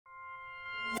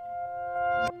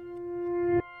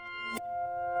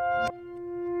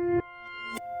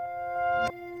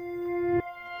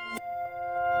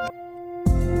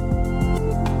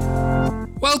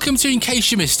Welcome to In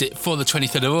Case You Missed It for the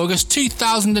 23rd of August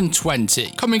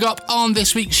 2020. Coming up on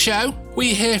this week's show,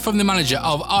 we hear from the manager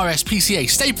of RSPCA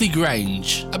Stapley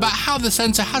Grange about how the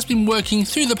centre has been working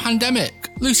through the pandemic.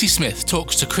 Lucy Smith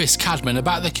talks to Chris Cadman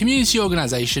about the community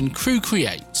organisation Crew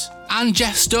Create. And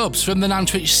Jeff Stubbs from the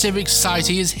Nantwich Civic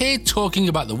Society is here talking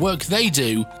about the work they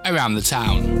do around the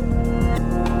town.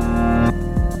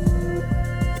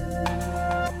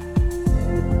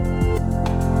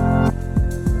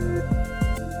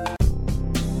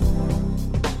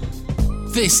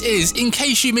 This is In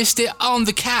Case You Missed It on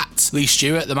The Cat. Lee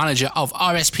Stewart, the manager of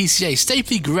RSPCA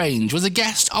Stapley Grange, was a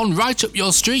guest on Right Up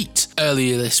Your Street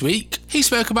earlier this week. He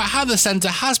spoke about how the centre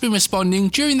has been responding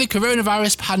during the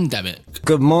coronavirus pandemic.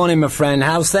 Good morning, my friend.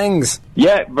 How's things?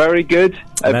 Yeah, very good.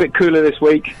 A bit cooler this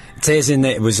week. It is, isn't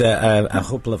it? It was a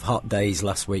couple of hot days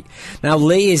last week. Now,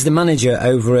 Lee is the manager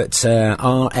over at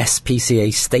RSPCA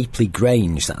Stapley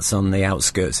Grange. That's on the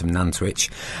outskirts of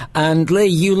Nantwich. And Lee,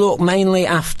 you look mainly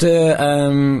after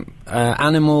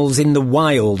animals in the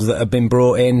wild that have been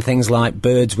brought in, things like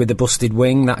birds with a busted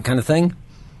wing, that kind of thing?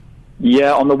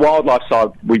 Yeah, on the wildlife side,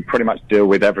 we pretty much deal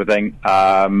with everything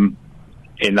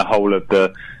in the whole of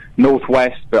the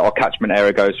northwest, but our catchment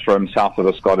area goes from south of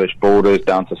the Scottish borders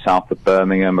down to south of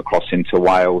Birmingham, across into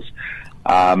Wales.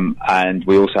 And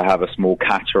we also have a small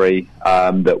cattery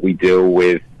that we deal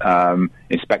with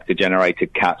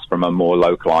inspector-generated cats from a more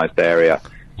localised area.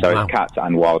 So Wow. It's cats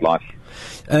and wildlife.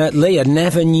 Lee, I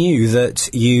never knew that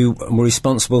you were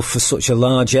responsible for such a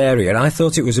large area. I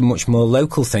thought it was a much more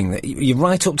local thing. You're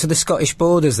right up to the Scottish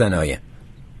borders then, are you?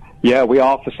 Yeah, we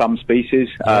are for some species.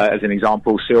 As an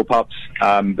example, seal pups,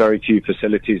 very few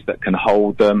facilities that can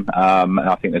hold them. And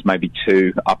I think there's maybe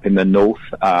 2 up in the north,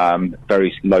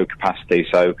 very low capacity.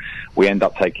 So we end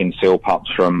up taking seal pups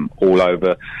from all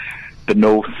over the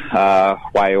north,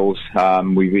 Wales.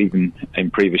 We've even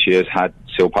in previous years had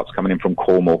seal pups coming in from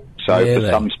Cornwall. So Really? For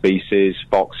some species,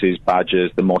 foxes,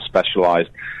 badgers, the more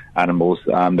specialised animals,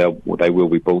 they will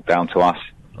be brought down to us.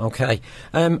 Okay.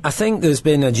 I think there's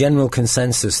been a general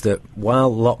consensus that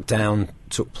while lockdown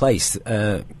took place,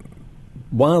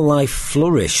 wildlife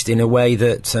flourished in a way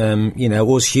that,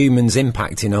 us humans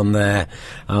impacting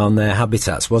on their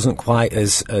habitats wasn't quite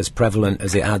as prevalent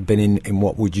as it had been in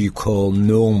what would you call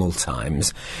normal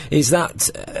times. Is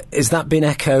that been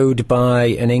echoed by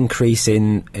an increase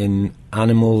in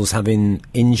animals having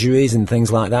injuries and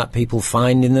things like that, people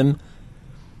finding them?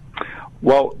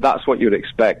 Well, that's what you'd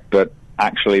expect, but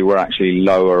actually we're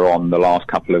lower on the last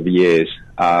couple of years.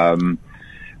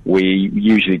 We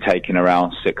usually take in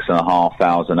around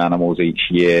 6,500 animals each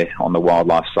year on the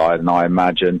wildlife side, and I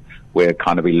imagine we're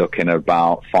kind of be looking at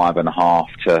about 5.5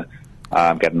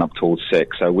 to getting up towards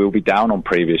 6. So we'll be down on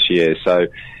previous years. So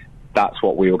that's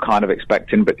what we were kind of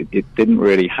expecting, but it didn't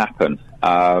really happen.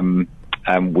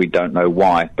 And we don't know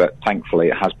why, but thankfully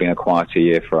it has been a quieter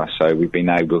year for us, so we've been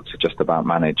able to just about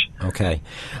manage. Okay.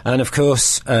 And of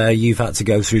course, you've had to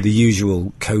go through the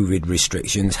usual COVID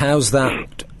restrictions. How's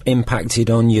that impacted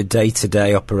on your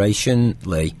day-to-day operation,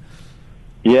 Lee?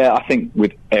 Yeah, I think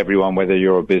with everyone, whether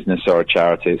you're a business or a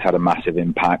charity, it's had a massive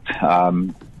impact.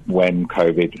 When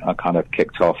COVID kind of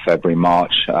kicked off February,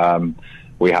 March,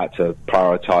 we had to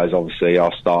prioritise, obviously,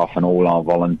 our staff and all our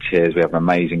volunteers. We have an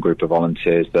amazing group of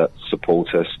volunteers that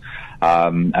support us.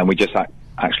 And we just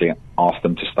actually asked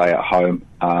them to stay at home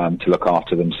to look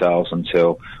after themselves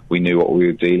until we knew what we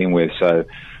were dealing with. So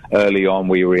early on,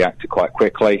 we reacted quite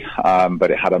quickly, but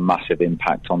it had a massive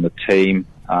impact on the team.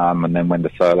 And then when the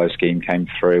furlough scheme came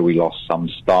through, we lost some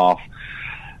staff.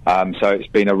 So it's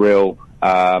been a real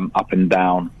up and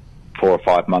down 4 or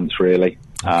 5 months, really.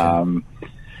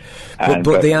 Okay.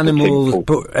 But the animal,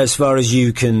 but as far as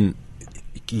you can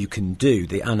do,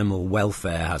 the animal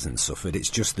welfare hasn't suffered.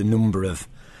 It's just the number of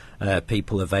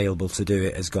people available to do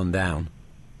it has gone down.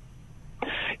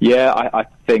 Yeah, I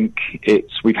think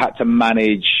we've had to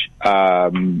manage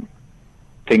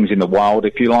things in the wild,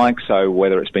 if you like. So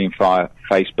whether it's been via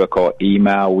Facebook or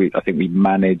email, I think we've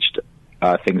managed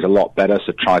things a lot better,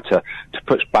 so try to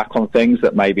push back on things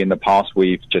that maybe in the past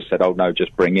we've just said, oh no,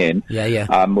 just bring in,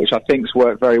 which I think's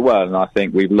worked very well, and I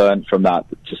think we've learned from that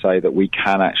to say that we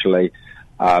can actually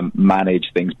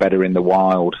manage things better in the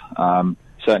wild.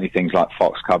 Certainly things like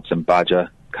fox cubs and badger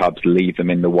cubs, leave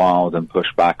them in the wild and push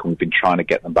back, and we've been trying to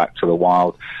get them back to the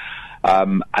wild.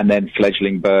 And then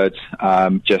fledgling birds,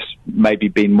 just maybe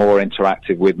being more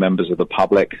interactive with members of the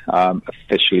public.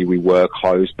 Officially we were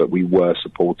closed, but we were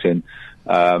supporting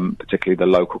particularly the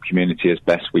local community as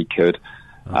best we could.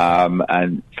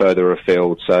 and further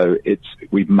afield. So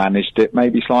we've managed it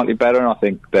maybe slightly better, and I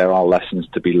think there are lessons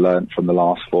to be learnt from the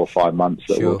last 4 or 5 months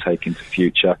that we'll take into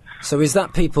future. So is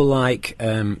that people like,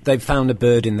 they've found a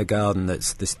bird in the garden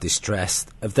that's distressed,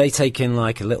 have they taken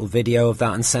like a little video of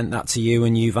that and sent that to you,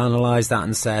 and you've analysed that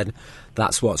and said,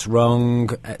 that's what's wrong,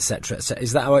 etc., etc.?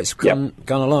 Is that how it's gone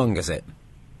along, is it?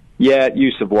 Yeah,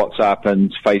 use of WhatsApp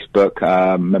and Facebook.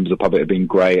 Members of the public have been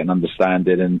great and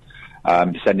understanding,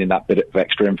 and sending that bit of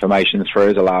extra information through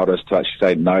has allowed us to actually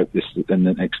say no, and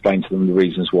then explain to them the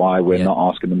reasons why we're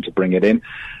not asking them to bring it in.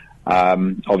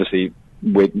 Obviously,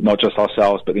 not just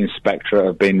ourselves, but the inspectorate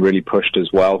have been really pushed as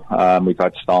well. We've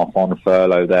had staff on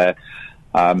furlough there,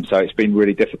 so it's been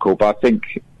really difficult. But I think,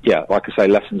 like I say,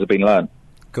 lessons have been learned.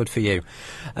 Good for you.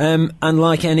 And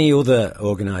like any other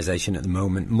organisation at the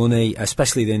moment, money,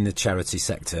 especially in the charity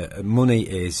sector, money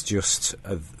is just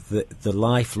the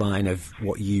lifeline of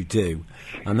what you do.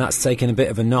 And that's taken a bit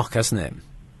of a knock, hasn't it?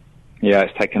 Yeah,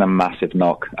 it's taken a massive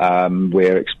knock.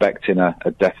 We're expecting a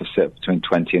deficit between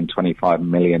 20 and 25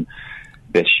 million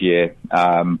this year.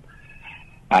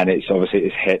 And it's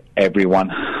hit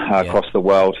everyone across the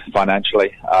world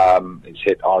financially. It's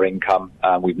hit our income.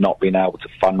 We've not been able to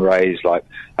fundraise like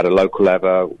at a local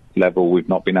level. We've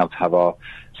not been able to have our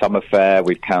summer fair.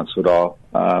 We've cancelled our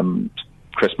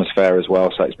Christmas fair as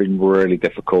well. So it's been really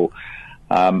difficult.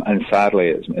 And sadly,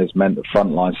 it's meant that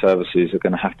frontline services are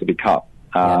going to have to be cut.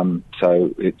 So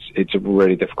it's a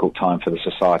really difficult time for the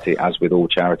society, as with all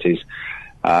charities.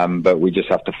 But we just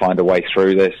have to find a way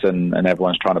through this, and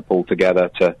everyone's trying to pull together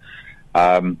to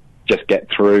just get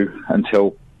through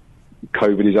until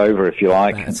COVID is over, if you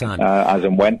like, as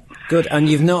and when. Good. And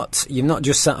you've not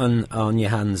just sat on your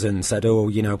hands and said,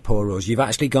 oh, poor us. You've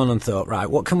actually gone and thought, right,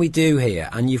 what can we do here?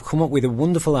 And you've come up with a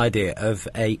wonderful idea of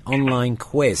a online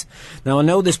quiz. Now, I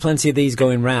know there's plenty of these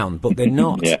going round, but they're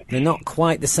not they're not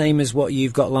quite the same as what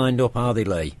you've got lined up, are they,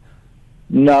 Lee?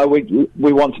 No, we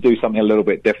want to do something a little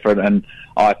bit different, and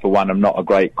I, for one, am not a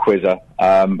great quizzer,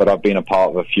 but I've been a part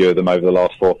of a few of them over the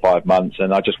last 4 or 5 months,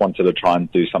 and I just wanted to try and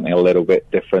do something a little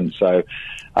bit different. So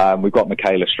we've got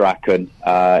Michaela Strachan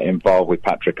involved with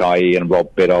Patrick IE and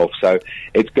Rob Biddulph, so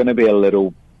it's going to be a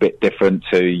little bit different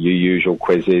to your usual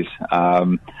quizzes.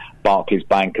 Barclays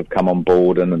Bank have come on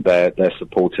board, and they're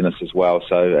supporting us as well.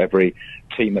 So every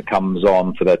team that comes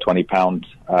on for their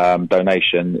 £20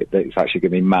 donation, it's actually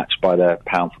going to be matched by their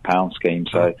pound for pound scheme.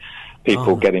 So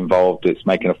people get involved. It's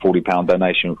making a £40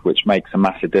 donation, which makes a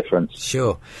massive difference.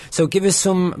 Sure. So give us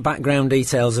some background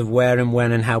details of where and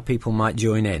when and how people might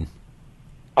join in.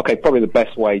 Okay, probably the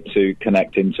best way to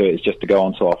connect into it is just to go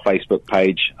onto our Facebook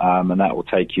page, and that will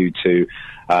take you to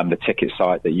the ticket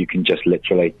site that you can just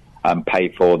literally pay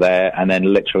for there. And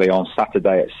then literally on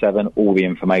Saturday at 7, all the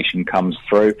information comes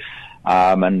through.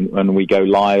 And we go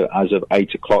live as of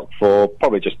 8 o'clock for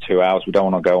probably just 2 hours. We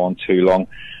don't want to go on too long.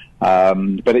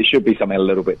 But it should be something a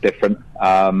little bit different.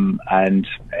 And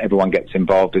everyone gets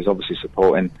involved is obviously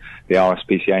supporting the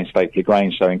RSPCA in Stapley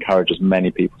Grange, so encourage as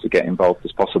many people to get involved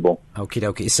as possible. Okie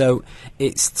dokie. So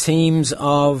it's teams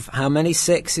of how many?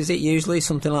 6, is it usually?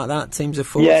 Something like that? Teams of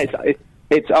 4? Yeah,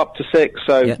 it's up to 6,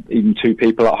 so even 2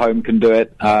 people at home can do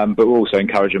it. But we're also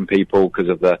encouraging people, because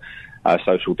of the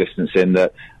social distancing,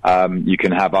 that you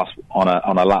can have us on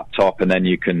a laptop, and then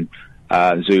you can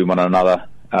Zoom on another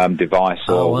device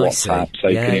or WhatsApp, so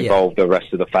you can involve the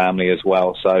rest of the family as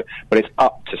well. So, but it's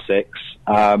up to 6.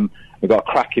 We've got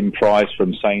a cracking prize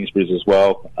from Sainsbury's as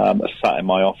well. That's sat in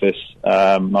my office.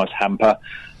 Nice hamper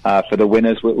for the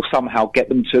winners. We'll somehow get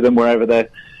them to them wherever they're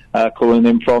calling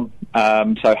in from.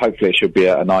 So hopefully it should be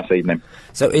a nice evening.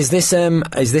 So is this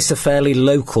a fairly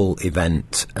local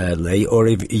event, Lee, or are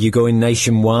you going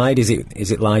nationwide? Is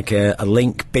it like a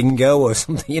link bingo or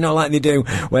something, like they do,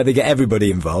 where they get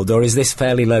everybody involved, or is this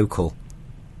fairly local?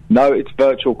 No, it's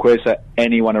virtual quiz, so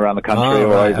anyone around the country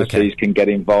or overseas can get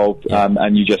involved,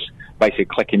 and you just basically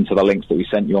click into the links that we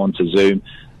sent you onto Zoom,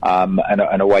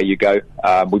 and away you go.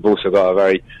 We've also got a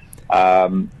very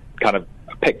kind of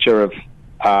a picture of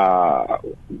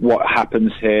what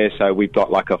happens here. So we've got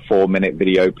like a 4-minute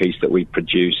video piece that we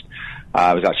produced.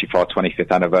 It was actually for our 25th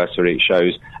anniversary. It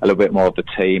shows a little bit more of the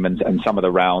team, and some of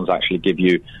the rounds actually give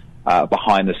you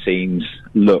behind the scenes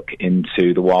look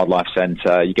into the wildlife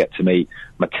centre. You get to meet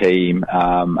my team,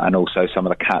 and also some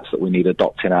of the cats that we need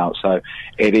adopting out. So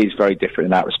it is very different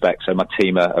in that respect. So my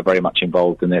team are very much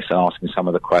involved in this and asking some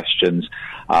of the questions,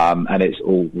 and it's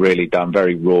all really done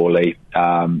very rawly,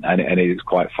 and it is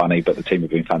quite funny, but the team have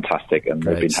been fantastic, and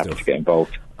they've been happy to get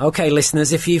involved. Okay,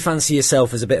 listeners, if you fancy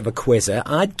yourself as a bit of a quizzer,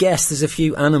 I'd guess there's a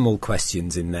few animal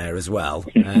questions in there as well.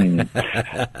 I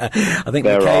think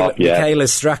Michaela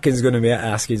Strachan's going to be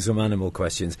asking some animal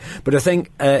questions. But I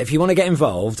think if you want to get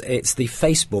involved, it's the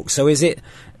Facebook. So is it,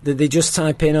 did they just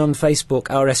type in on Facebook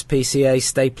RSPCA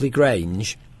Stapley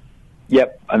Grange?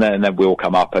 Yep, and then we'll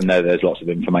come up, and there's lots of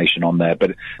information on there.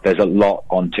 But there's a lot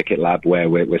on Ticket Lab where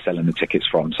we're selling the tickets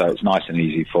from, so it's nice and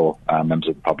easy for members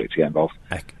of the public to get involved.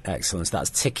 Excellent. So that's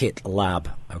Ticket Lab.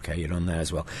 Okay, you're on there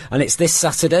as well. And it's this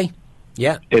Saturday?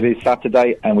 Yeah. It is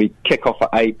Saturday, and we kick off at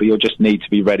 8, but you'll just need to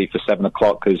be ready for 7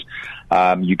 o'clock because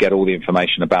you get all the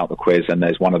information about the quiz, and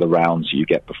there's one of the rounds you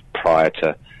get prior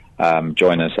to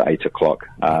join us at 8 o'clock.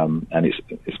 And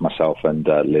it's myself and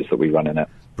Liz that we run in it.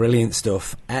 Brilliant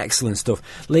stuff. Excellent stuff.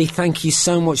 Lee, thank you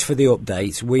so much for the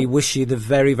update. We wish you the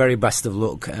very, very best of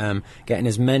luck getting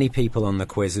as many people on the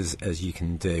quiz as you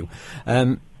can do.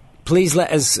 Please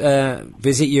let us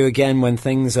visit you again when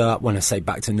things are, when I say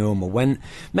back to normal, when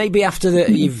maybe after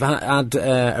you've had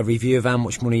a review of how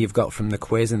much money you've got from the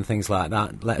quiz and things like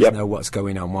that. Let us know what's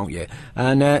going on, won't you?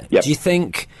 And do you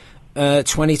think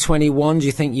 2021, do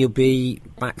you think you'll be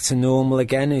back to normal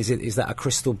again? Is that a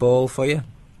crystal ball for you?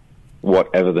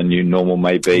 Whatever the new normal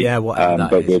may be, yeah,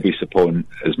 but we'll be supporting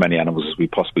as many animals as we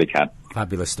possibly can.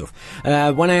 Fabulous stuff.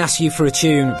 When I ask you for a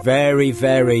tune, very,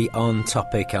 very on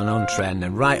topic and on trend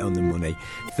and right on the money,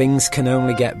 things can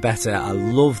only get better. I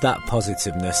love that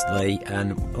positiveness, Lee,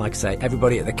 and like I say,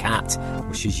 everybody at the Cat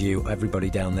wishes you,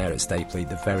 everybody down there at Stapley,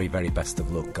 the very, very best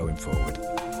of luck going forward.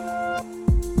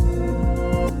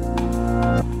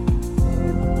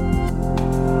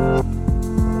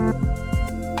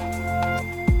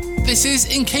 This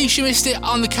is In Case You Missed It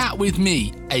on the Cat with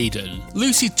me, Aidan.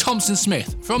 Lucy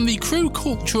Thompson-Smith from the Crewe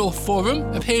Cultural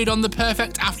Forum appeared on The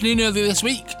Perfect Afternoon earlier this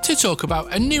week to talk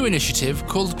about a new initiative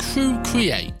called Crewe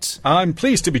Create. I'm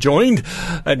pleased to be joined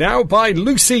now by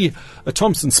Lucy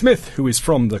Thompson-Smith, who is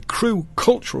from the Crewe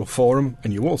Cultural Forum,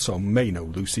 and you also may know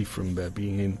Lucy from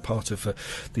being in part of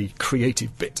the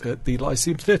creative bit at the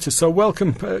Lyceum Theatre. So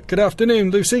welcome. Good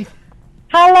afternoon, Lucy.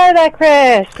 Hello there,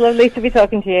 Chris. Lovely to be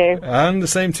talking to you. And the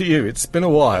same to you. It's been a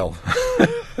while.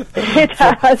 It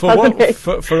has,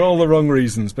 for all the wrong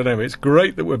reasons. But anyway, it's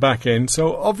great that we're back in.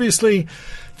 So obviously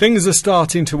things are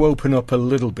starting to open up a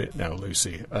little bit now,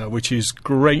 Lucy, which is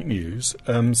great news.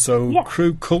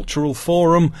 Crewe Cultural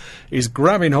Forum is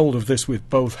grabbing hold of this with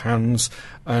both hands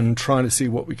and trying to see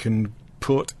what we can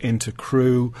put into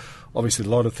Crewe. Obviously, a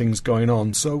lot of things going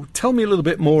on. So tell me a little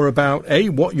bit more about, A,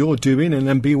 what you're doing, and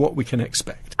then B, what we can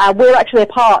expect. We're actually a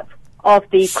part of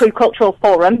the Crewe Cultural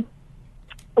Forum,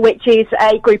 which is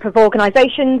a group of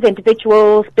organisations,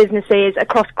 individuals, businesses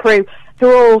across Crewe who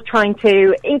are all trying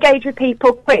to engage with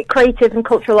people, create creative and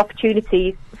cultural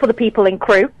opportunities for the people in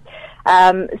Crewe.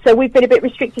 So we've been a bit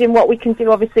restricted in what we can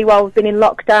do, obviously, while we've been in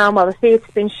lockdown, while the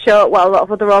theatre's been shut, while a lot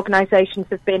of other organisations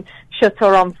have been shut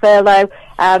or on furlough.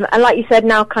 And like you said,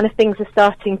 now kind of things are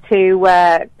starting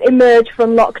to emerge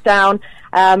from lockdown.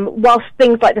 Whilst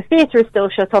things like the theatre is still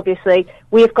shut, obviously,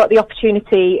 we've got the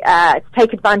opportunity to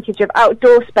take advantage of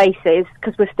outdoor spaces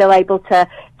because we're still able to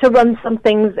run some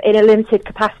things in a limited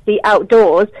capacity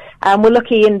outdoors. We're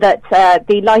lucky in that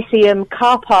the Lyceum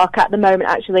car park at the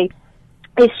moment actually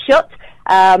is shut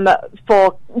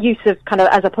for use of kind of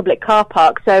as a public car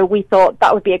park. So we thought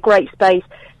that would be a great space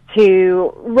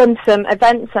to run some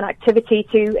events and activity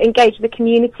to engage the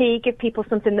community, give people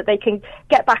something that they can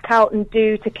get back out and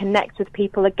do to connect with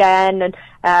people again and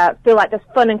feel like there's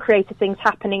fun and creative things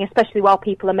happening, especially while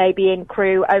people are maybe in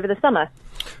Crewe over the summer.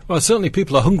 Well, certainly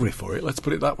people are hungry for it, let's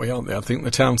put it that way, aren't they? I think the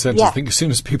town centre, I think as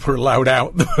soon as people are allowed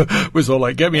out, was all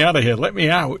like, get me out of here, let me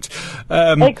out.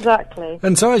 Exactly.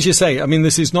 And so, as you say, I mean,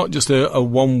 this is not just a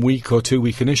 1 week or 2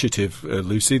 week initiative,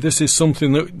 Lucy. This is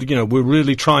something that, you know, we're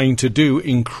really trying to do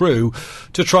in Crewe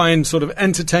to try and sort of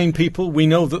entertain people. We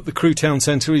know that the Crewe town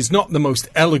centre is not the most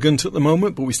elegant at the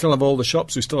moment, but we still have all the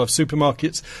shops, we still have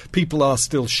supermarkets, people are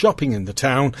still shopping in the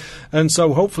town, and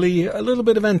so hopefully a little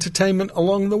bit of entertainment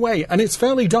along the way. And it's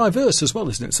fairly diverse as well,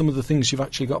 isn't it? Some of the things you've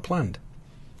actually got planned.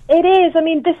 It is. I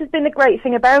mean, this has been the great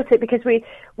thing about it because we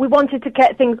wanted to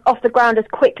get things off the ground as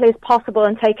quickly as possible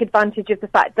and take advantage of the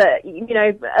fact that, you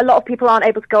know, a lot of people aren't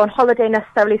able to go on holiday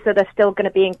necessarily, so they're still going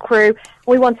to be in Crewe.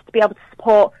 We wanted to be able to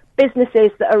support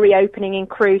businesses that are reopening in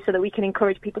Crewe so that we can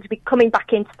encourage people to be coming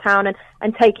back into town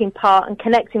and taking part and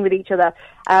connecting with each other.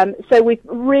 So we've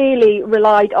really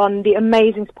relied on the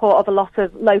amazing support of a lot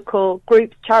of local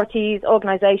groups, charities,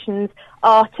 organisations,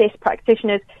 artists,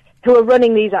 practitioners who are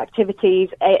running these activities,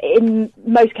 in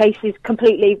most cases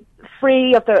completely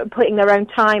free of putting their own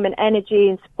time and energy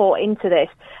and support into this,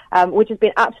 which has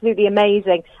been absolutely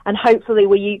amazing. And hopefully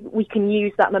we can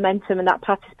use that momentum and that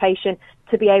participation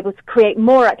to be able to create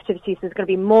more activities. There's going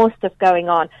to be more stuff going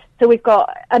on. So we've got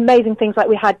amazing things like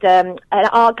we had an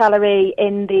art gallery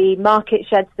in the market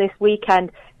sheds this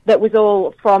weekend that was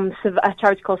all from a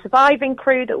charity called Surviving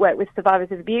Crew that worked with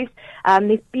survivors of abuse.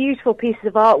 These beautiful pieces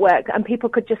of artwork, and people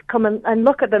could just come and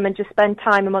look at them and just spend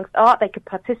time amongst art. They could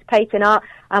participate in art,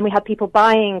 and we had people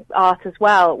buying art as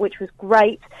well, which was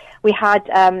great. We had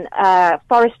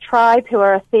Forest Tribe, who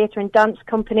are a theatre and dance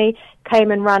company,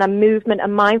 came and ran a movement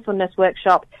and mindfulness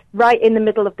workshop right in the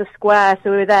middle of the square.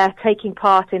 So we were there taking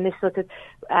part in this sort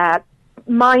of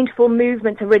mindful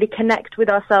movement to really connect with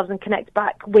ourselves and connect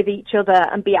back with each other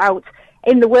and be out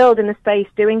in the world, in the space,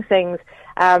 doing things.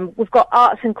 We've got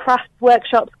arts and crafts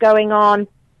workshops going on.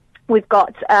 We've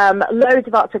got loads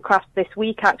of arts and crafts this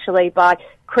week, actually, by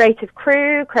Creative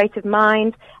Crew, Creative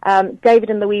Mind,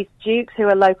 David and Louise Dukes, who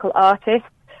are local artists.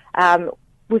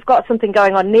 We've got something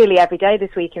going on nearly every day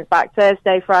this week, in fact,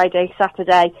 Thursday, Friday,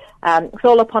 Saturday. It's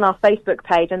all up on our Facebook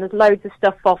page, and there's loads of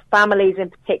stuff for families in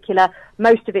particular.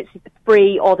 Most of it's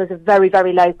free, or there's a very,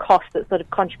 very low cost that's sort of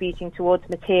contributing towards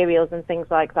materials and things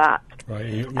like that.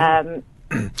 Right.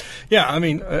 Yeah, I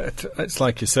mean, it's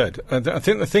like you said. I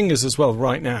think the thing is as well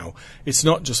right now, it's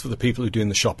not just for the people who are doing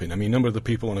the shopping. I mean, a number of the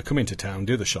people want to come into town,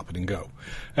 do the shopping and go.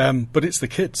 But it's the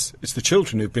kids, it's the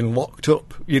children who've been locked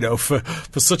up,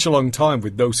 for such a long time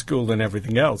with no school and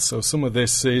everything else. So some of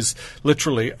this is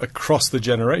literally across the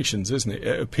generations, isn't it?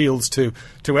 It appeals to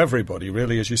everybody,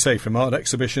 really, as you say, from art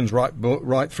exhibitions right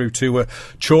through to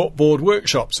chalkboard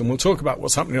workshops. And we'll talk about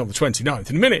what's happening on the 29th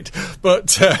in a minute.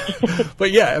 But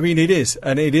yeah, I mean, it is.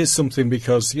 And it is something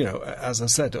because, as I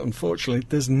said, unfortunately,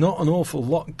 there's not an awful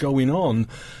lot going on.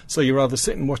 So you're either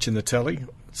sitting watching the telly,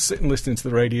 sitting listening to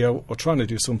the radio, or trying to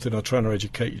do something, or trying to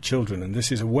educate your children. And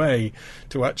this is a way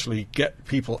to actually get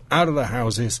people out of their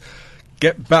houses,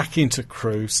 get back into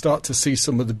Crewe, start to see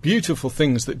some of the beautiful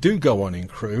things that do go on in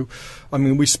Crewe. I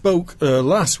mean, we spoke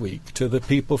last week to the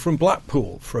people from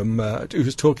Blackpool, who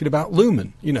was talking about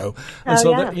Lumen, and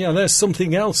there's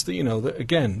something else that, that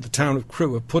again, the town of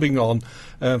Crewe are putting on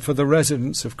for the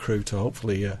residents of Crewe to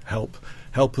hopefully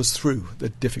help us through the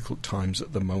difficult times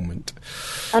at the moment.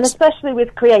 And especially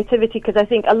with creativity, because I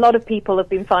think a lot of people have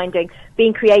been finding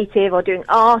being creative or doing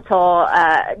art or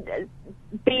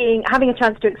having a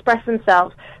chance to express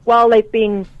themselves while they've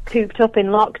been cooped up in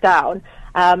lockdown.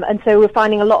 And so we're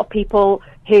finding a lot of people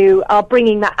who are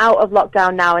bringing that out of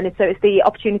lockdown now. And so it's the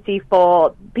opportunity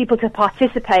for people to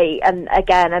participate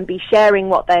and be sharing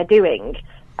what they're doing,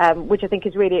 which I think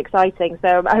is really exciting.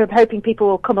 So I'm hoping people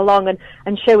will come along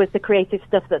and show us the creative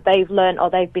stuff that they've learned or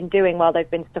they've been doing while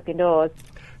they've been stuck indoors.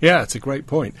 Yeah, it's a great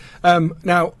point.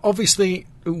 Now, obviously,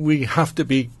 we have to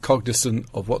be cognizant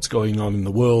of what's going on in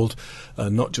the world,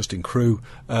 not just in Crewe,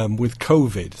 with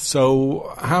COVID.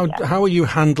 So how are you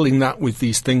handling that with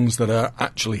these things that are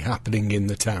actually happening in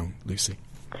the town, Lucy?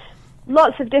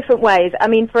 Lots of different ways. I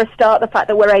mean, for a start, the fact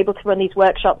that we're able to run these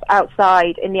workshops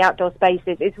outside in the outdoor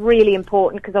spaces is really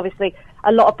important, because obviously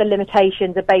a lot of the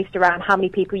limitations are based around how many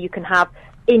people you can have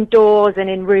indoors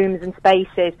and in rooms and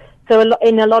spaces. So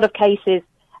in a lot of cases,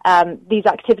 these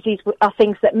activities are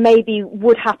things that maybe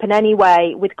would happen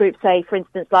anyway with groups, say, for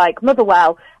instance, like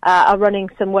Motherwell are running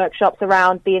some workshops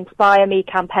around the Inspire Me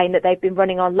campaign that they've been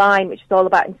running online, which is all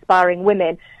about inspiring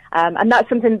women. And that's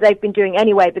something that they've been doing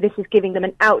anyway, but this is giving them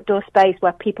an outdoor space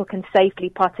where people can safely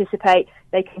participate,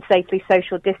 they can safely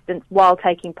social distance while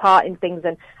taking part in things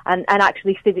and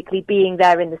actually physically being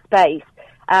there in the space.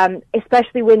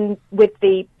 Especially with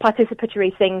the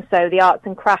participatory things, so the arts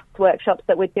and crafts workshops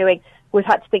that we're doing, we've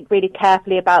had to think really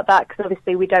carefully about that, because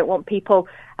obviously we don't want people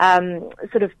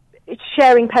sort of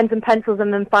sharing pens and pencils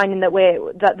and then finding that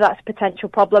that's a potential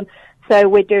problem. So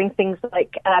we're doing things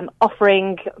like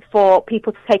offering for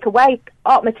people to take away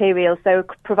art materials, so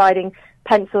providing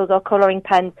pencils or colouring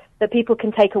pens that people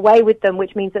can take away with them,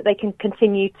 which means that they can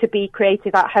continue to be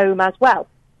creative at home as well.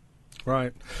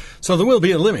 Right. So there will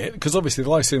be a limit, because obviously the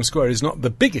Lyceum Square is not the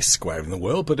biggest square in the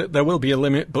world, but there will be a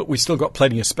limit, but we've still got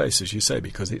plenty of space, as you say,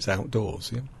 because it's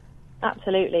outdoors, yeah?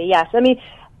 Absolutely, yes. I mean,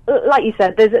 like you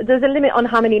said, there's a limit on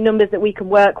how many numbers that we can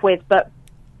work with, but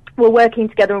we're working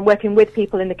together and working with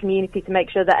people in the community to make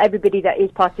sure that everybody that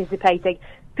is participating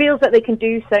feels that they can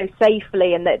do so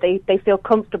safely and that they feel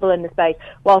comfortable in the space,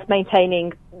 whilst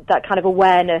maintaining that kind of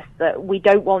awareness that we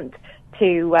don't want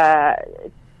to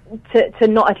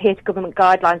not adhere to government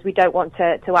guidelines. We don't want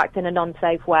to act in a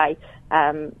non-safe way.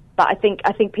 But I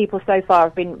think people so far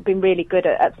have been really good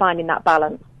at finding that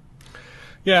balance.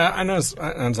 Yeah, and as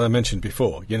I mentioned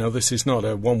before, this is not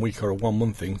a 1 week or a 1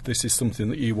 month thing. This is something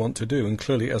that you want to do. And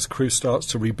clearly, as Crewe starts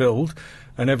to rebuild,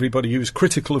 and everybody who's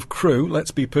critical of Crewe,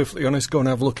 let's be perfectly honest, go and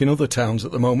have a look in other towns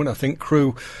at the moment. I think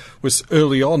Crewe was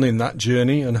early on in that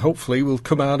journey, and hopefully we'll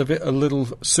come out of it a little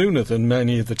sooner than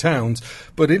many of the towns.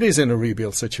 But it is in a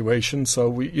rebuild situation, so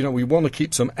we want to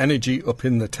keep some energy up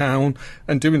in the town,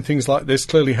 and doing things like this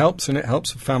clearly helps, and it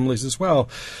helps families as well.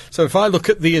 So if I look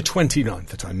at the 29th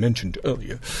that I mentioned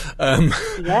earlier,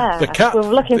 the Cat, we're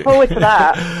looking forward to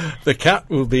that. The Cat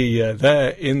will be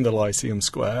there in the Lyceum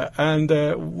Square, and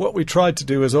what we tried to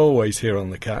do, as always, here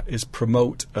on the Cat is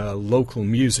promote local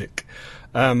music.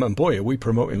 And boy, are we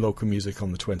promoting local music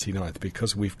on the 29th,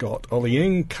 because we've got Ollie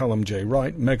Ing, Callum J.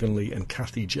 Wright, Megan Lee and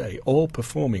Kathy J. all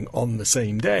performing on the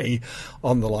same day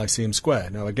on the Lyceum Square.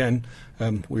 Now again,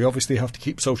 we obviously have to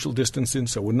keep social distancing,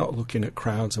 so we're not looking at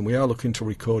crowds, and we are looking to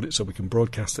record it so we can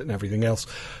broadcast it and everything else.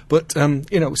 But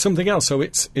something else. So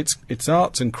it's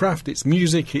arts and craft, it's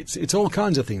music, it's all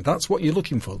kinds of things. That's what you're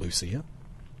looking for, Lucy, yeah?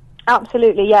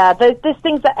 Absolutely, yeah. There's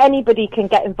things that anybody can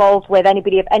get involved with,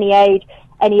 anybody of any age,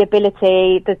 any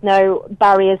ability. There's no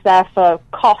barriers there for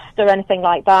cost or anything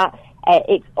like that.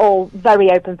 It's all very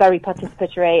open, very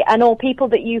participatory, and all people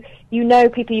that you know,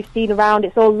 people you've seen around.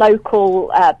 It's all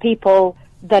local people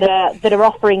that are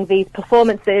offering these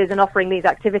performances and offering these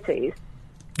activities.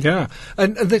 Yeah,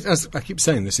 and this, as I keep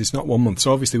saying, this is not 1 month,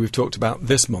 so obviously we've talked about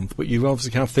this month, but you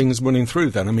obviously have things running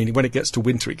through then. I mean, when it gets to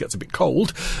winter, it gets a bit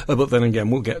cold, but then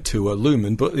again, we'll get to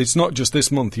Lumen, but it's not just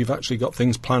this month. You've actually got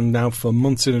things planned now for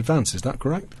months in advance, is that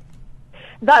correct?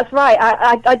 That's right.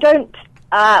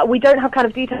 We don't have kind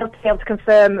of details to be able to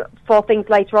confirm for things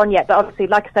later on yet, but obviously,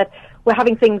 like I said, we're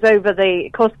having things over the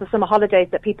course of the summer holidays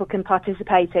that people can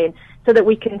participate in, so that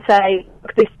we can say,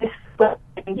 this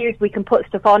we can put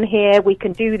stuff on here, we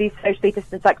can do these socially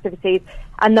distanced activities,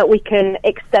 and that we can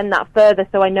extend that further.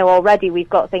 So I know already we've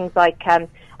got things like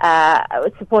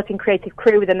supporting Creative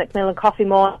Crew with the Macmillan Coffee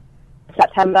More in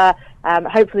September,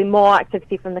 hopefully more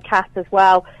activity from the Cat as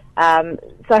well.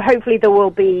 So hopefully there will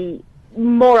be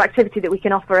more activity that we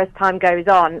can offer as time goes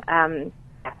on.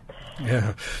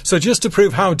 Yeah. So just to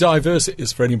prove how diverse it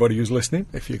is for anybody who's listening,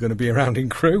 if you're going to be around in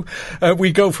Crewe,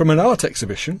 we go from an art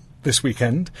exhibition this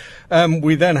weekend.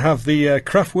 We then have the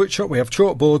craft workshop. We have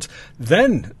chalkboards.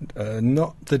 Then,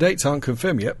 not the dates aren't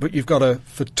confirmed yet, but you've got a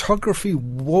photography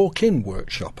walk-in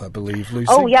workshop, I believe, Lucy.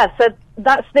 Oh, yeah. So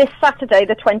that's this Saturday,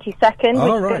 the 22nd,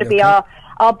 which is going to be our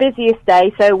busiest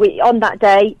day. So on that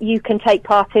day, you can take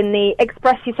part in the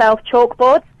Express Yourself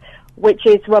chalkboards, which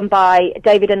is run by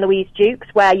David and Louise Dukes,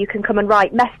 where you can come and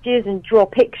write messages and draw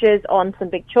pictures on some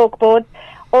big chalkboards.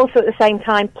 Also, at the same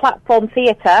time, Platform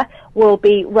Theatre will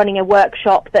be running a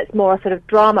workshop that's more a sort of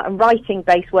drama and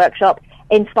writing-based workshop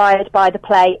inspired by the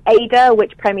play Ada,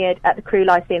 which premiered at the Crewe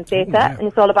Lyceum Theatre, and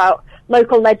it's all about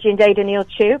local legend Ada Neal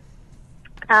Chew.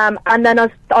 And then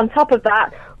on top of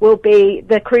that will be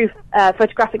the Crewe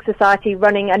Photographic Society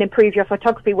running an Improve Your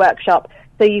Photography workshop,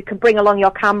 so you can bring along your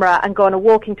camera and go on a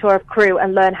walking tour of Crewe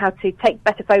and learn how to take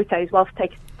better photos whilst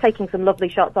taking some lovely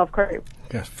shots of Crewe.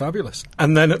 Yes, fabulous.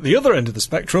 And then at the other end of the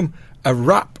spectrum, a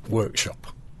rap workshop.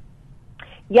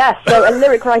 Yes, so a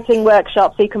lyric writing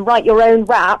workshop, so you can write your own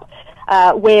rap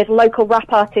with local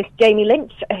rap artist Jamie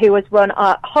Lynch, who has run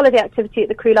a holiday activity at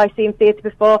the Crewe Lyceum Theatre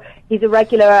before. He's a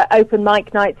regular at open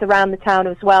mic nights around the town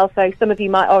as well, so some of you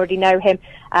might already know him,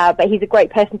 but he's a great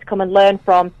person to come and learn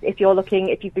from if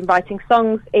you've been writing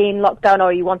songs in lockdown,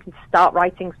 or you wanting to start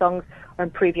writing songs or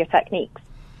improve your techniques.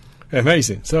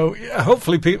 Amazing. So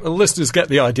hopefully listeners get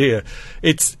the idea.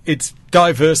 It's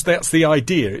diverse. That's the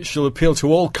idea. It shall appeal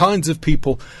to all kinds of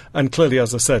people, and clearly,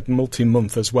 as I said,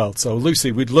 multi-month as well. So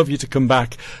Lucy, we'd love you to come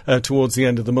back towards the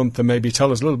end of the month and maybe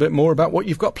tell us a little bit more about what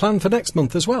you've got planned for next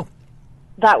month as well.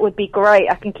 That would be great.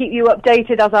 I can keep you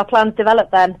updated as our plans develop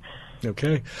then.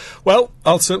 Okay. Well,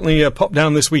 I'll certainly pop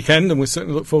down this weekend, and we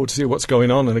certainly look forward to see what's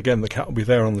going on. And again, the Cat will be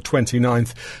there on the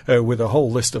 29th with a whole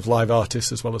list of live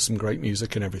artists as well as some great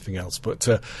music and everything else. But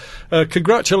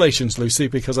congratulations, Lucy,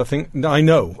 because I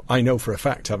know for a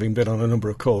fact, having been on a number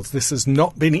of calls, this has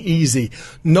not been easy.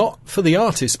 Not for the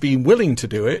artists being willing to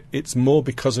do it. It's more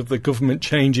because of the government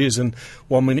changes, and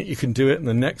 1 minute you can do it and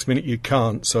the next minute you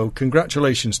can't. So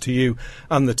congratulations to you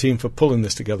and the team for pulling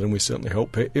this together, and we certainly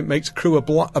hope it makes Crewe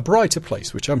a brighter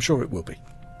place, which I'm sure it will be.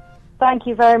 Thank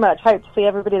you very much. Hope to see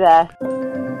everybody there.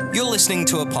 You're listening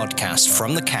to a podcast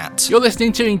from The Cat. You're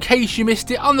listening to In Case You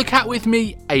Missed It on The Cat with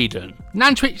me, Aidan.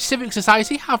 Nantwich Civic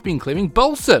Society have been clearing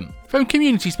balsam from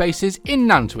community spaces in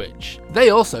Nantwich. They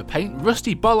also paint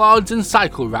rusty bollards and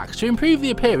cycle racks to improve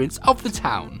the appearance of the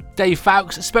town. Dave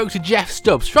Fowkes spoke to Jeff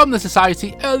Stubbs from the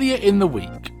society earlier in the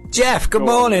week. Jeff, good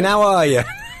morning. How are you?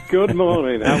 Good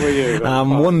morning. How are you?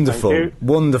 Wonderful.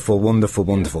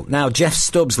 Wonderful. Now, Jeff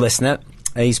Stubbs, listener,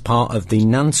 he's part of the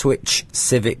Nantwich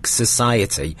Civic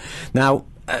Society. Now,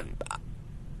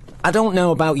 I don't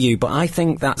know about you, but I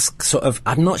think that's sort of...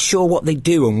 I'm not sure what they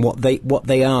do and what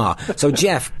they are. So,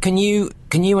 Jeff, can you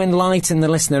enlighten the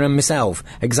listener and myself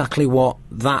exactly what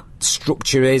that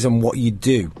structure is and what you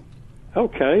do?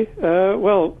 Okay.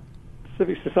 Well,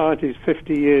 Civic Society is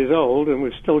 50 years old, and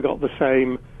we've still got the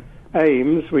same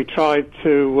aims. We tried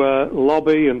to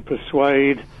lobby and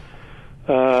persuade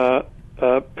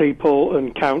people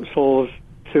and councils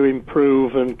to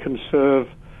improve and conserve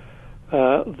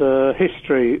the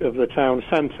history of the town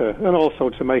centre, and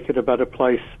also to make it a better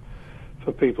place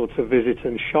for people to visit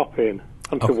and shop in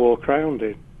and to walk around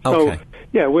in. So,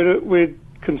 yeah, we're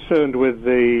concerned with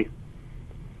the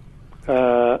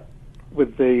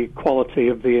quality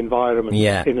of the environment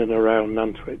in and around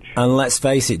Nantwich. And let's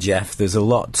face it, Jeff, there's a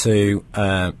lot to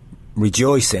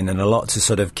rejoice in and a lot to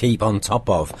sort of keep on top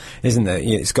of, isn't there?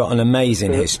 It's got an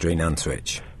amazing history,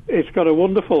 Nantwich. It's got a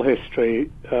wonderful history.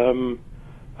 And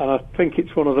I think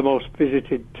it's one of the most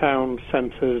visited town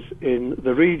centres in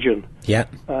the region. Yeah.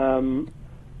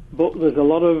 But there's a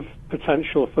lot of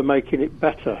potential for making it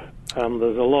better, and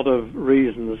there's a lot of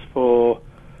reasons for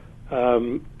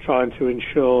trying to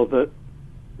ensure that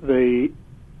the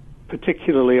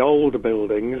particularly old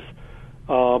buildings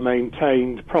are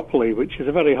maintained properly, which is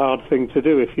a very hard thing to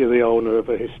do if you're the owner of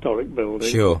a historic building.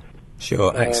 Sure,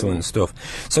 excellent stuff.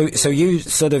 So you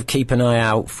sort of keep an eye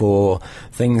out for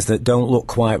things that don't look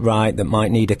quite right, that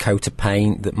might need a coat of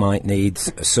paint, that might need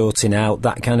sorting out,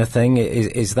 that kind of thing.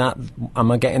 Is that?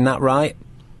 Am I getting that right?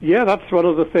 Yeah, that's one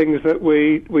of the things that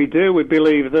we do. We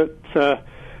believe that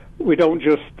we don't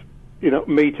just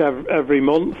meet every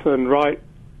month and write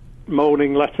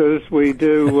moaning letters. We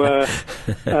do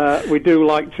we do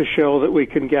like to show that we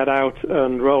can get out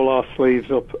and roll our sleeves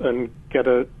up and get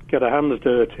our hands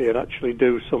dirty and actually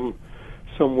do some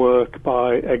work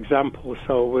by example.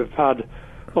 So we've had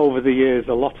over the years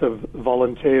a lot of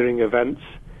volunteering events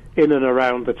in and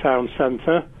around the town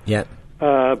centre. Yeah.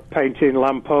 Painting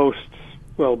lampposts.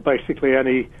 Well, basically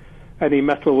any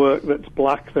metalwork that's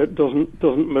black that doesn't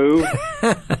move.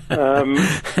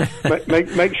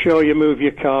 Make sure you move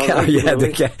your car. Get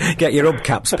your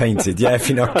hubcaps painted. Yeah, if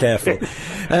you're not careful.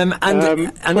 And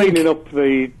cleaning up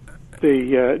the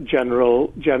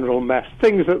general mess,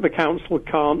 things that the council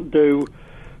can't do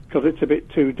because it's a bit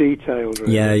too detailed.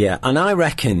 Really. Yeah. And I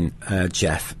reckon,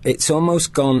 Jeff, it's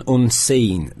almost gone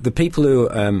unseen. The people who,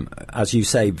 as you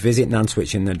say, visit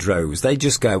Nantwich in their droves, they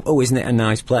just go, oh, isn't it a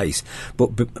nice place? But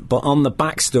on the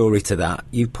backstory to that,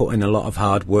 you put in a lot of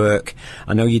hard work.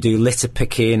 I know you do litter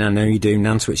picking. I know you do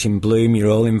Nantwich in Bloom. You're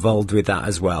all involved with that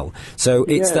as well. So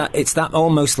it's that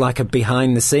almost like a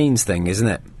behind-the-scenes thing, isn't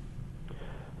it?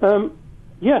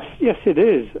 Yes, it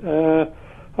is.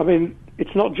 I mean,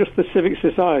 it's not just the Civic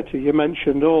Society. You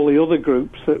mentioned all the other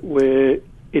groups that we're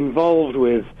involved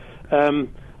with.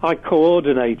 I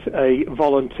coordinate a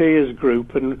volunteers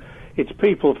group, and it's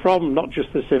people from not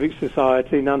just the Civic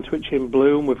Society, Nantwich in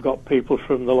Bloom. We've got people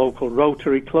from the local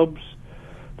Rotary clubs,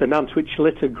 the Nantwich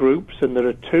Litter groups, and there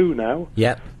are two now.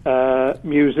 Yeah.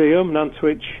 Museum,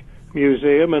 Nantwich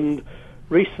Museum, and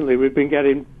recently we've been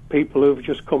getting people who've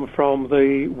just come from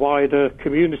the wider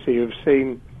community who've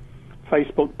seen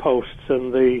Facebook posts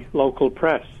and the local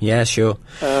press. Yeah, sure.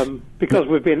 Because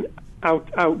we've been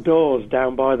outdoors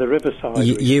down by the riverside.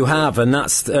 You have, and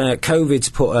that's COVID's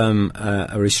put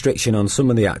a restriction on some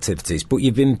of the activities, but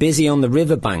you've been busy on the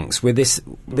riverbanks with this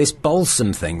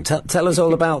balsam thing. Tell us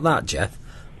all about that, Jeff.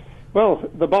 Well,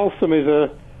 the balsam is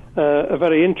a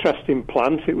very interesting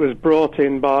plant. It was brought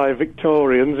in by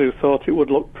Victorians who thought it would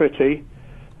look pretty,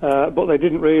 but they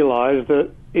didn't realise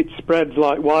that it spreads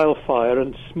like wildfire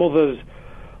and smothers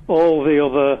all the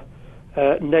other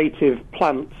native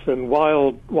plants and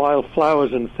wild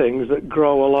flowers and things that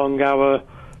grow along our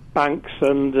banks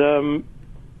and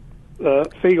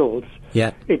fields.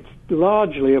 Yeah. It's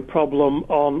largely a problem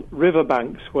on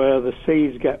riverbanks where the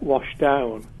seas get washed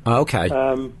down. Okay.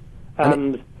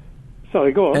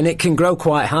 Sorry, go on. And it can grow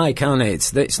quite high, can't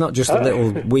it? It's not just a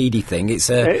little weedy thing. It's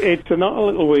not a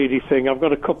little weedy thing. I've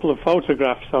got a couple of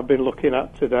photographs I've been looking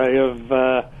at today of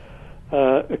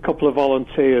a couple of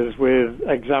volunteers with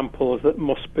examples that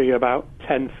must be about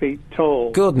 10 feet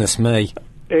tall. Goodness me.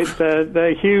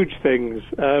 They're huge things.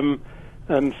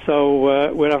 And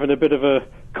so we're having a bit of a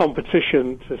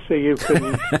competition to see who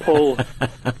can pull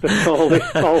the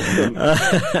tallest balsam.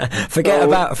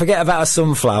 Forget about a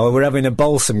sunflower. We're having a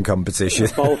balsam competition.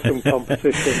 A balsam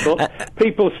competition. But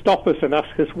people stop us and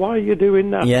ask us, why are you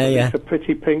doing that? Yeah. It's a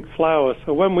pretty pink flower.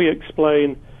 So when we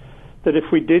explain that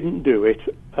if we didn't do it,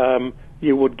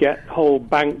 you would get whole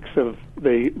banks of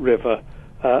the river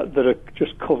that are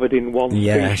just covered in one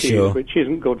species, sure. which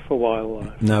isn't good for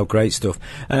wildlife. No, great stuff.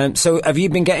 So have you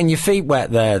been getting your feet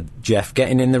wet there, Jeff,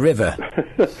 getting in the river?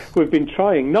 We've been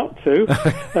trying not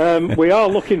to. We are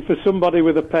looking for somebody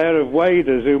with a pair of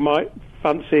waders who might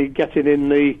fancy getting in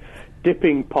the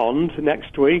dipping pond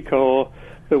next week or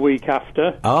the week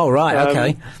after. Oh, right,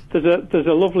 okay. There's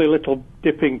a lovely little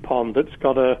dipping pond that's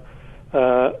got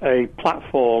a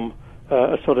platform,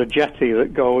 a sort of jetty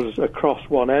that goes across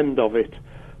one end of it.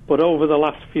 But over the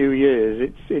last few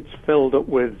years, it's filled up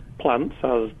with plants,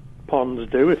 as ponds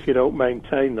do if you don't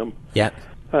maintain them. Yeah.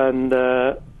 And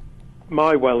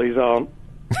my wellies aren't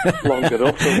long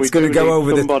enough, and we it's going to go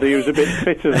over somebody who's a bit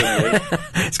fitter than me.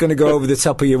 It's going to go over the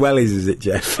top of your wellies, is it,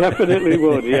 Jeff? Definitely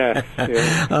would, yes.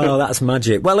 Yeah. Oh, that's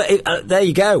magic. Well, there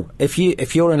you go. If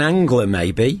you're an angler,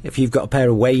 maybe, if you've got a pair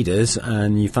of waders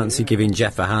and you fancy giving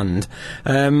Jeff a hand,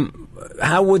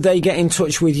 how would they get in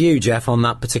touch with you, Jeff, on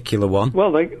that particular one?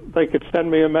 Well, they could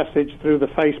send me a message through the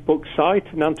Facebook site,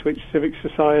 Nantwich Civic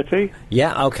Society.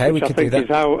 Yeah, okay, we could do that. Which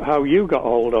I think is how you got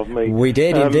hold of me. We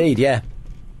did, indeed, yeah.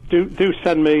 Do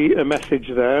send me a message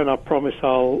there, and I promise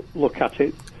I'll look at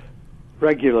it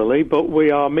regularly. But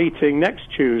we are meeting next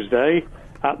Tuesday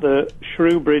at the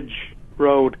Shrewbridge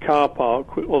Road car park,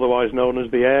 otherwise known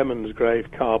as the Airman's Grave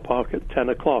car park, at 10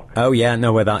 o'clock. Oh, yeah, I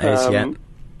know where that is, yeah.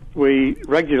 We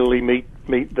regularly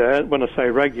meet there. When I say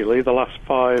regularly, the last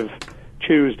 5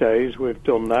 Tuesdays we've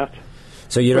done that.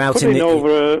 So you're out in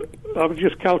the... I was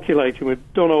just calculating,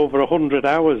 we've done over 100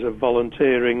 hours of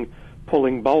volunteering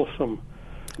pulling balsam.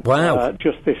 Wow.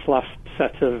 Just this last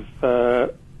set of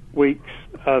weeks.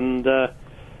 And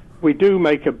we do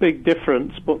make a big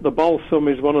difference, but the balsam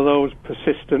is one of those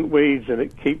persistent weeds, and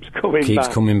it keeps coming back. Keeps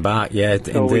coming back, yeah,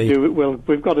 so indeed.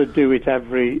 We've got to do it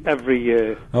every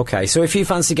year. Okay, so if you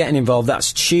fancy getting involved,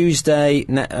 that's Tuesday,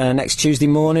 next Tuesday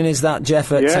morning, is that,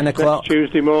 Jeff, at 10 o'clock? Next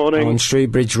Tuesday morning. On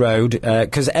Shrewbridge Road,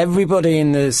 because everybody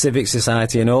in the Civic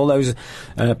Society and all those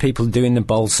people doing the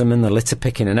balsam and the litter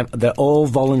picking, and they're all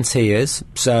volunteers,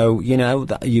 so, you know,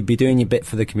 you'd be doing your bit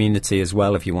for the community as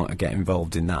well if you want to get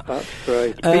involved in that. That's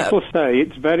great. People say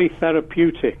it's very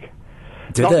therapeutic.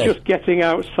 Not just getting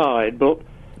outside, but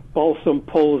balsam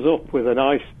pulls up with a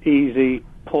nice, easy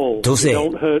pull. Does it?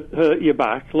 Don't hurt your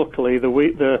back. Luckily, the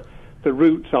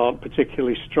roots aren't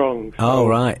particularly strong. So, oh,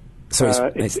 right.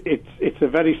 So it's a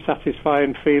very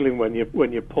satisfying feeling when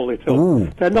you pull it up. Ooh.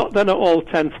 They're not all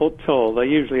 10 foot tall. They're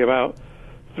usually about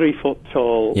 3 foot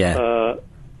tall. Yeah.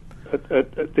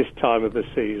 At this time of the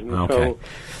season. Okay.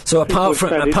 So apart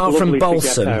from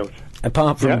balsam,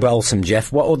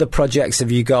 Jeff, what other projects have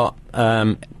you got?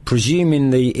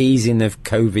 Presuming the easing of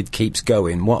COVID keeps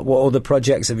going, what other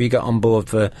projects have you got on board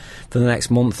for the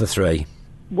next month or 3?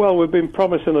 Well, we've been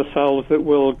promising ourselves that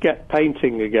we'll get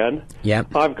painting again. Yeah.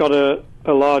 I've got a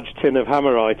large tin of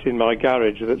hammerite in my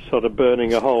garage that's sort of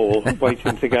burning a hole,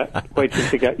 waiting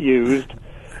to get used.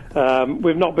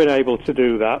 We've not been able to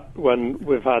do that when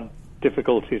we've had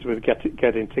difficulties with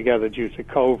getting together due to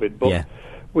COVID, but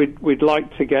we'd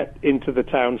like to get into the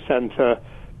town centre,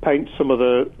 paint some of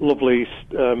the lovely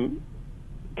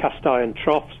cast iron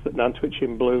troughs that Nantwich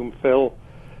in Bloom fill,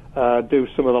 do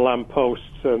some of the lampposts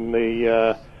and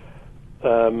the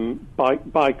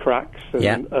bike racks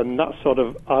and that sort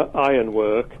of iron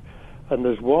work. And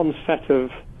there's one set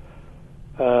of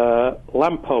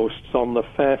lampposts on the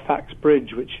Fairfax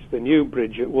Bridge, which is the new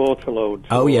bridge at Waterloo.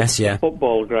 Oh, yes, yeah.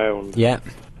 Football ground. Yeah.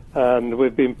 And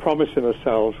we've been promising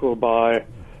ourselves we'll buy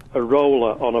a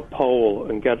roller on a pole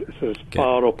and get us as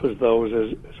far up as those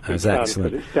as we can,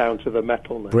 excellent. because it's down to the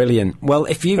metal now. Brilliant. Well,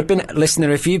 if you've been,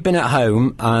 listener, if you've been at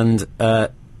home and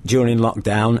during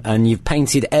lockdown and you've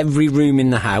painted every room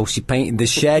in the house, you painted the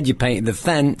shed, you painted the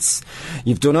fence,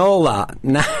 you've done all that,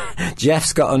 now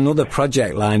Jeff's got another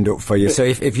project lined up for you. So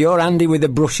if you're Andy with a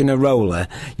brush and a roller,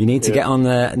 you need to get on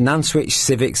the Nantwich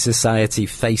Civic Society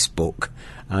Facebook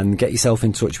and get yourself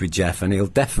in touch with Jeff, and he'll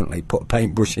definitely put a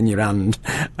paintbrush in your hand,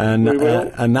 and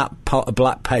that pot of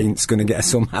black paint's going to get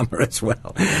some hammer as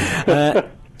well.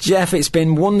 Jeff, it's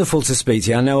been wonderful to speak to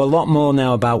you. I know a lot more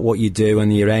now about what you do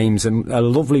and your aims, and a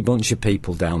lovely bunch of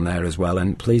people down there as well,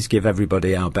 and please give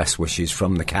everybody our best wishes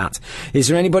from the Cat. Is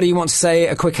there anybody you want to say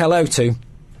a quick hello to?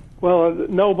 Well,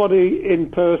 nobody in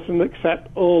person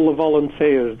except all the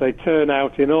volunteers. They turn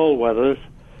out in all weathers,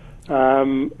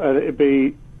 and it'd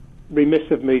be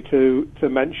remiss of me to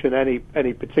mention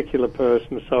any particular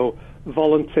person. So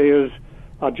volunteers,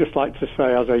 I'd just like to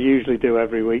say, as I usually do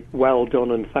every week, well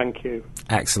done and thank you.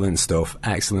 Excellent stuff,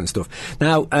 excellent stuff.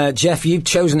 Now, Jeff, you've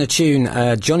chosen a tune,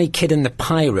 Johnny Kidd and the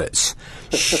Pirates,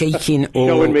 shaking all...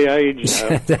 Showing me age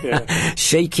now. Yeah.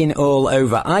 Shaking all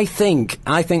over. I think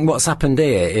what's happened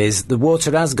here is the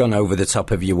water has gone over the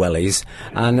top of your wellies,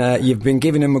 and you've been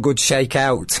giving them a good shake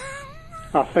out.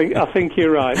 I think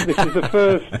you're right. This is the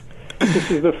first...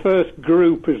 This is the first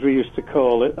group, as we used to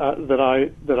call it, that I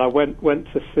went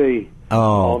to see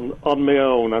on my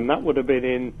own, and that would have been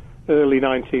in early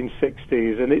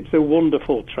 1960s, and it's a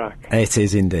wonderful track. It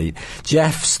is indeed.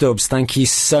 Jeff Stubbs, thank you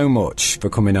so much for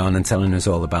coming on and telling us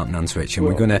all about Nantwich.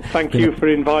 And thank you for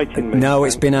inviting me. No,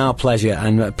 it's been our pleasure,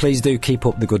 and please do keep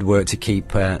up the good work to keep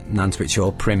Nantwich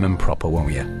all prim and proper,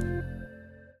 won't you?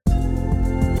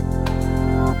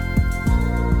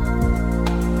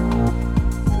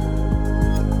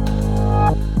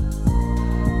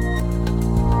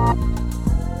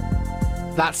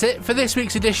 That's it for this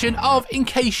week's edition of In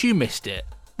Case You Missed It.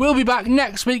 We'll be back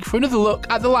next week for another look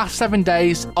at the last 7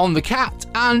 days on the Cat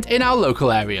and in our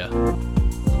local area.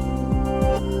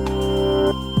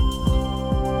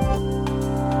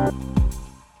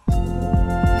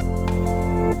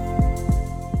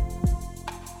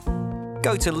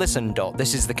 Go to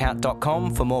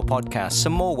listen.thisisthecat.com for more podcasts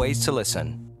and more ways to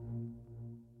listen.